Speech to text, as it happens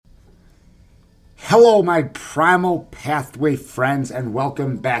Hello, my Primal Pathway friends, and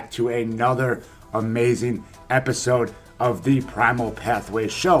welcome back to another amazing episode of the Primal Pathway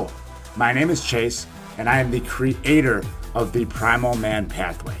Show. My name is Chase, and I am the creator of the Primal Man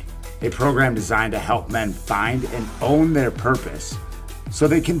Pathway, a program designed to help men find and own their purpose so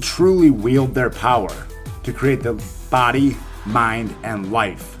they can truly wield their power to create the body, mind, and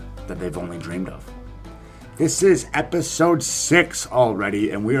life that they've only dreamed of. This is episode 6 already,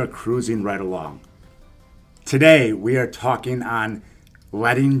 and we are cruising right along. Today, we are talking on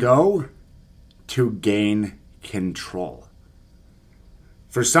letting go to gain control.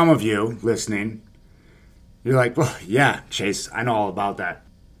 For some of you listening, you're like, well, yeah, Chase, I know all about that.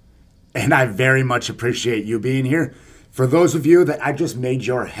 And I very much appreciate you being here. For those of you that I just made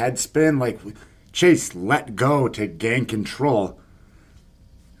your head spin, like, Chase, let go to gain control,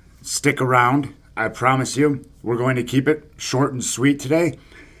 stick around. I promise you, we're going to keep it short and sweet today.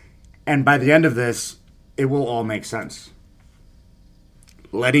 And by the end of this, it will all make sense.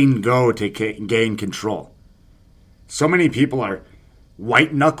 Letting go to gain control. So many people are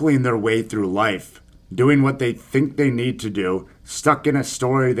white-knuckling their way through life, doing what they think they need to do, stuck in a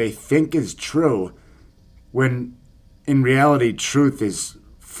story they think is true, when in reality, truth is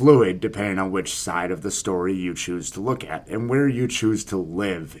fluid depending on which side of the story you choose to look at and where you choose to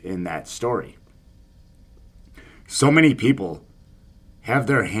live in that story. So many people have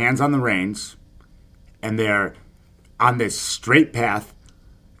their hands on the reins, and they're on this straight path,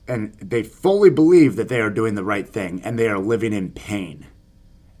 and they fully believe that they are doing the right thing, and they are living in pain.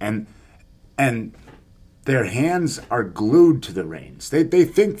 And their hands are glued to the reins. They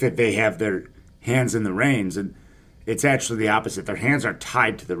think that they have their hands in the reins, and it's actually the opposite. Their hands are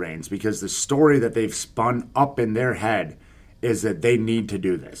tied to the reins because the story that they've spun up in their head is that they need to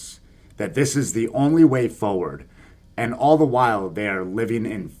do this, that this is the only way forward. And all the while, they are living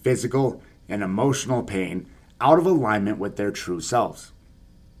in physical and emotional pain out of alignment with their true selves.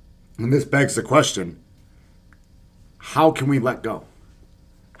 And this begs the question, how can we let go?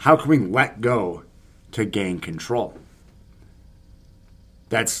 How can we let go to gain control?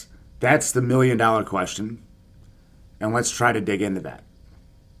 That's the million-dollar question, and let's try to dig into that.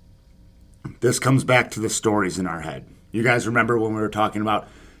 This comes back to the stories in our head. You guys remember when we were talking about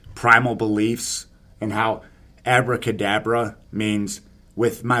primal beliefs and how abracadabra means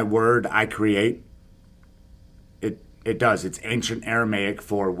with my word I create? It does. It's ancient Aramaic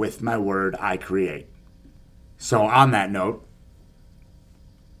for with my word I create. So on that note,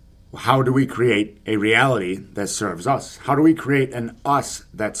 how do we create a reality that serves us? How do we create an us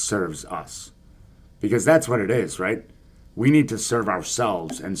that serves us? Because that's what it is, right? We need to serve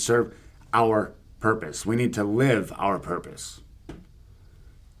ourselves and serve our purpose. We need to live our purpose.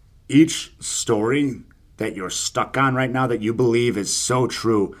 Each story that you're stuck on right now that you believe is so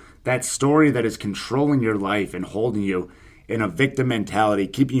true, that story that is controlling your life and holding you in a victim mentality,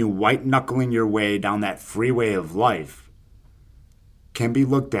 keeping you white-knuckling your way down that freeway of life, can be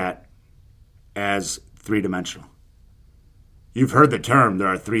looked at as three-dimensional. You've heard the term, there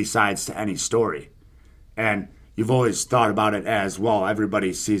are three sides to any story. And you've always thought about it as, well,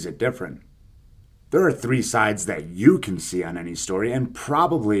 everybody sees it different. There are three sides that you can see on any story, and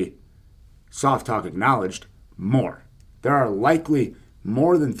probably, soft talk acknowledged, more. There are likely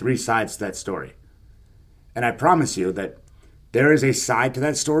more than three sides to that story. And I promise you that there is a side to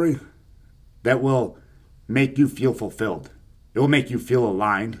that story that will make you feel fulfilled. It will make you feel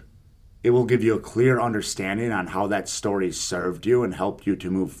aligned. It will give you a clear understanding on how that story served you and helped you to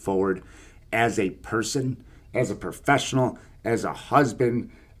move forward as a person, as a professional, as a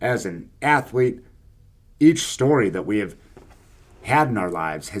husband, as an athlete. Each story that we have had in our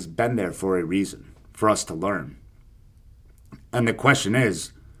lives has been there for a reason, for us to learn. And the question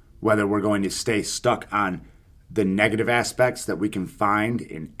is whether we're going to stay stuck on the negative aspects that we can find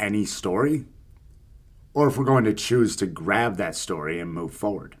in any story, or if we're going to choose to grab that story and move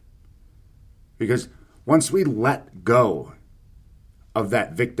forward. Because once we let go of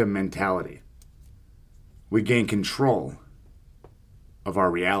that victim mentality, we gain control of our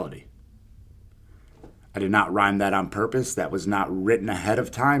reality. I did not rhyme that on purpose. That was not written ahead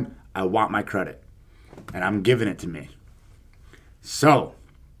of time. I want my credit, and I'm giving it to me. So,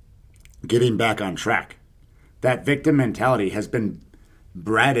 getting back on track, that victim mentality has been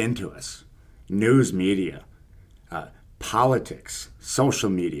bred into us. News media, politics, social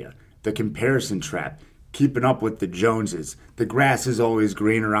media, the comparison trap, keeping up with the Joneses. The grass is always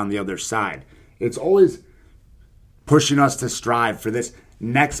greener on the other side. It's always pushing us to strive for this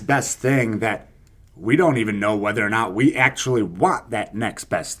next best thing that we don't even know whether or not we actually want that next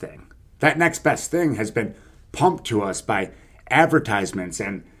best thing. That next best thing has been pumped to us by advertisements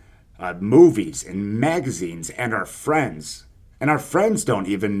and movies and magazines and our friends. And our friends don't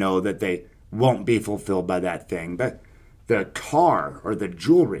even know that they won't be fulfilled by that thing. But the car or the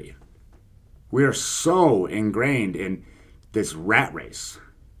jewelry, we are so ingrained in this rat race.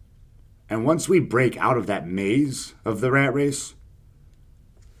 And once we break out of that maze of the rat race,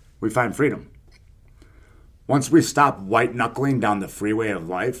 we find freedom. Once we stop white-knuckling down the freeway of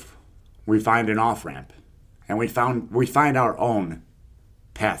life, we find an off-ramp. And we find our own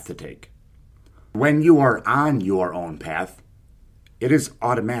path to take. When you are on your own path, it is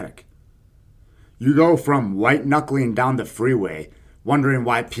automatic. You go from white-knuckling down the freeway, wondering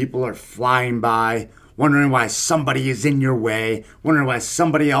why people are flying by, wondering why somebody is in your way, wondering why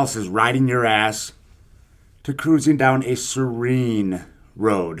somebody else is riding your ass, to cruising down a serene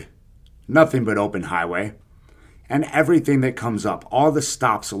road. Nothing but open highway. And everything that comes up, all the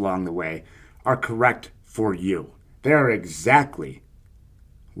stops along the way, are correct for you. They are exactly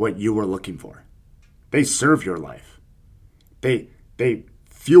what you were looking for. They serve your life. They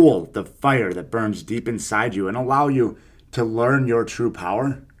fuel the fire that burns deep inside you and allow you to learn your true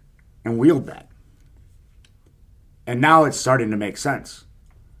power and wield that. And now it's starting to make sense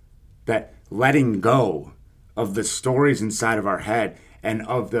that letting go of the stories inside of our head and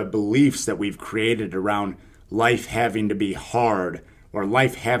of the beliefs that we've created around life having to be hard or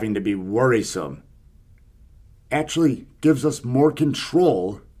life having to be worrisome actually gives us more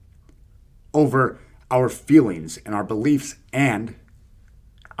control over our feelings and our beliefs and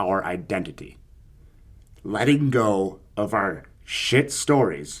our identity. Letting go of our shit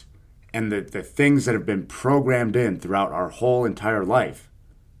stories and the things that have been programmed in throughout our whole entire life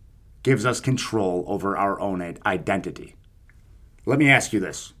gives us control over our own identity. Let me ask you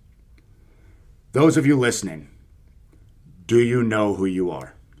this. Those of you listening, do you know who you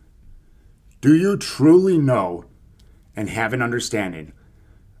are? Do you truly know and have an understanding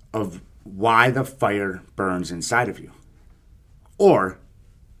of why the fire burns inside of you? Or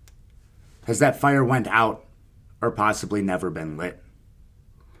has that fire went out or possibly never been lit?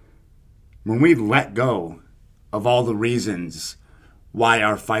 When we let go of all the reasons why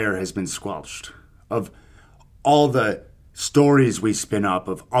our fire has been squelched, of all the stories we spin up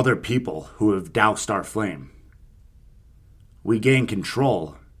of other people who have doused our flame, we gain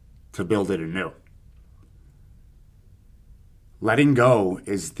control to build it anew. Letting go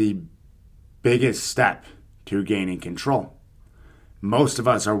is the biggest step to gaining control. Most of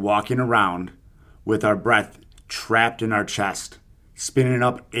us are walking around with our breath trapped in our chest, spinning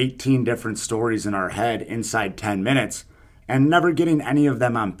up 18 different stories in our head inside 10 minutes, and never getting any of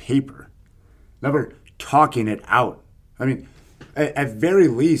them on paper, never talking it out. I mean, at very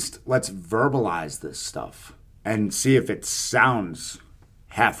least, let's verbalize this stuff and see if it sounds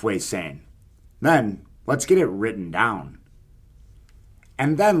halfway sane. Then, let's get it written down.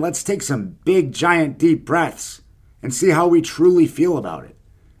 And then let's take some big, giant, deep breaths and see how we truly feel about it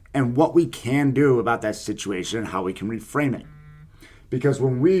and what we can do about that situation and how we can reframe it. Because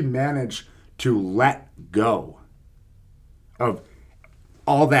when we manage to let go of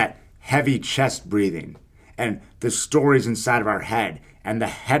all that heavy chest breathing and the stories inside of our head and the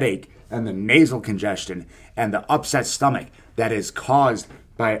headache and the nasal congestion and the upset stomach that is caused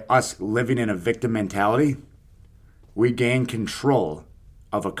by us living in a victim mentality, we gain control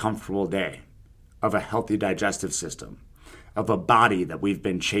of a comfortable day, of a healthy digestive system, of a body that we've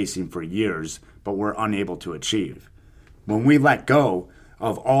been chasing for years but we're unable to achieve. When we let go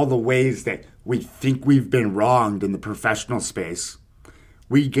of all the ways that we think we've been wronged in the professional space,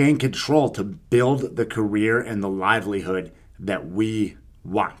 we gain control to build the career and the livelihood that we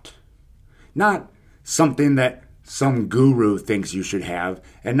want. Not something that some guru thinks you should have,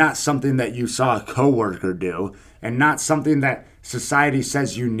 and not something that you saw a coworker do, and not something that society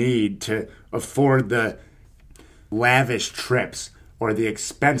says you need to afford the lavish trips or the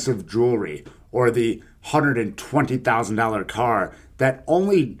expensive jewelry or the $120,000 car that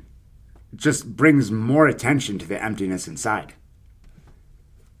only just brings more attention to the emptiness inside.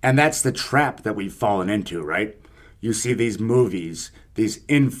 And that's the trap that we've fallen into, right? You see these movies, these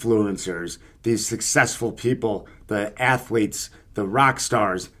influencers, these successful people, the athletes, the rock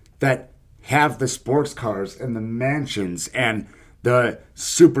stars that have the sports cars and the mansions and the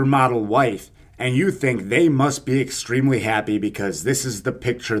supermodel wife, and you think they must be extremely happy because this is the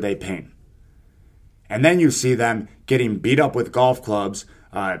picture they paint. And then you see them getting beat up with golf clubs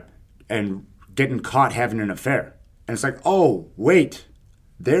and getting caught having an affair. And it's like, oh, wait,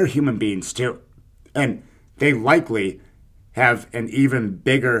 they're human beings too. And they likely have an even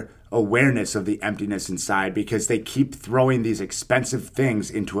bigger awareness of the emptiness inside because they keep throwing these expensive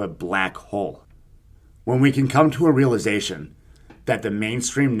things into a black hole. When we can come to a realization that the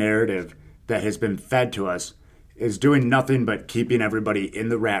mainstream narrative that has been fed to us is doing nothing but keeping everybody in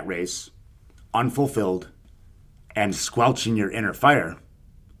the rat race, unfulfilled, and squelching your inner fire,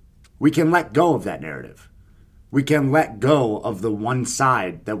 we can let go of that narrative. We can let go of the one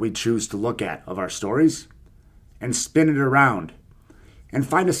side that we choose to look at of our stories and spin it around and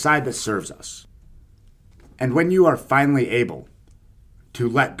find a side that serves us. And when you are finally able to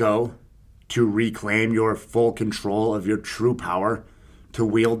let go, to reclaim your full control of your true power, to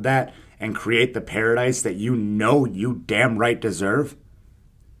wield that and create the paradise that you know you damn right deserve,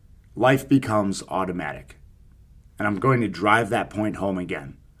 life becomes automatic. And I'm going to drive that point home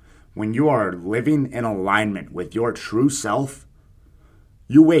again. When you are living in alignment with your true self,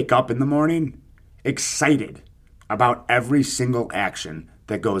 you wake up in the morning excited about every single action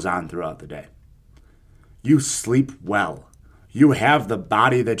that goes on throughout the day. You sleep well. You have the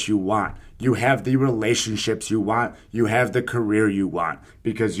body that you want. You have the relationships you want. You have the career you want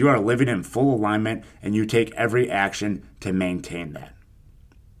because you are living in full alignment and you take every action to maintain that.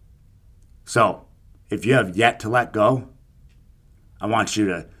 So, if you have yet to let go, I want you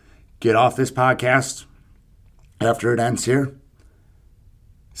to get off this podcast after it ends here,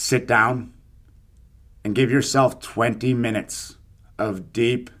 sit down, and give yourself 20 minutes of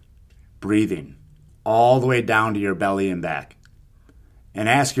deep breathing all the way down to your belly and back. And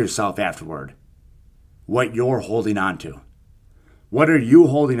ask yourself afterward what you're holding on to. What are you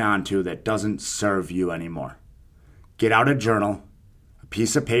holding on to that doesn't serve you anymore? Get out a journal, a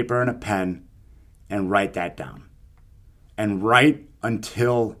piece of paper, and a pen, and write that down. And write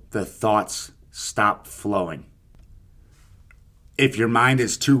until the thoughts stop flowing. If your mind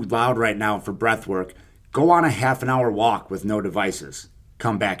is too loud right now for breath work, go on a half-an-hour walk with no devices.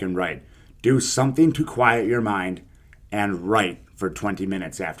 Come back and write. Do something to quiet your mind and write for 20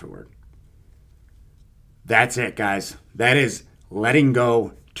 minutes afterward. That's it, guys. That is letting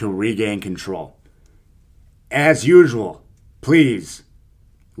go to regain control. As usual, please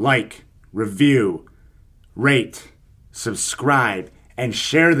like, review, rate, subscribe, and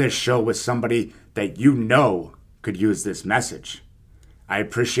share this show with somebody that you know could use this message. I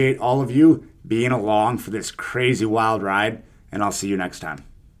appreciate all of you being along for this crazy wild ride, and I'll see you next time.